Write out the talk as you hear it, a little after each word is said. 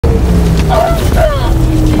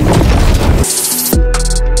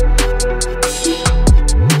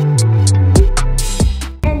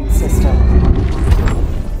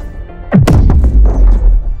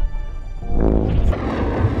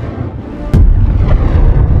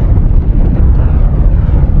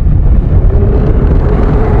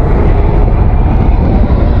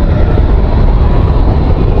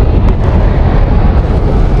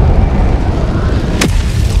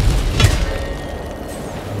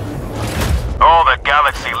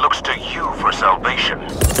galaxy looks to you for salvation.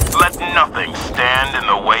 Let nothing stand in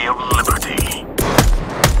the way of liberty.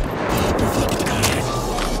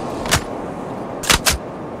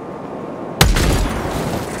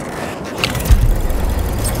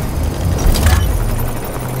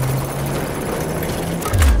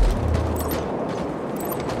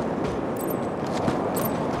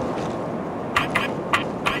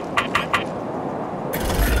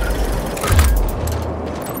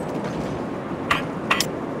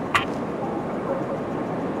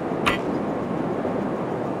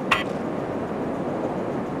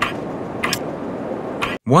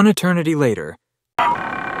 One eternity later.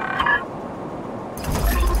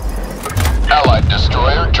 Allied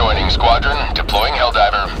destroyer joining squadron, deploying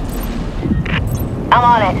Helldiver. I'm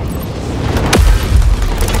on it.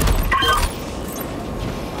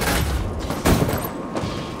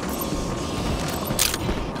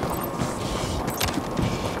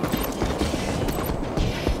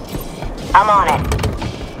 I'm on it.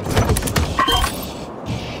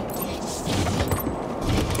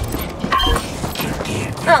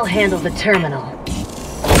 I'll handle the terminal.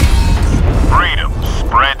 Freedom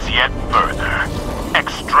spreads yet further.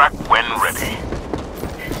 Extract when ready.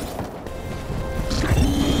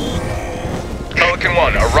 Pelican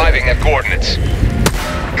 1 arriving at coordinates.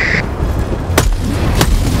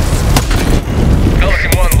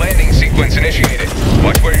 Pelican 1 landing sequence initiated.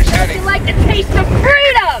 Watch where you're standing. You like the taste of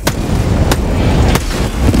freedom!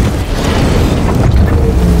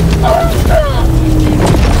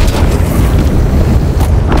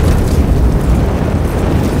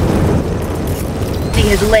 He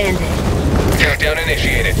has landed. Countdown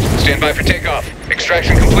initiated. Stand by for takeoff.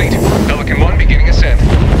 Extraction complete. Pelican 1 beginning ascent.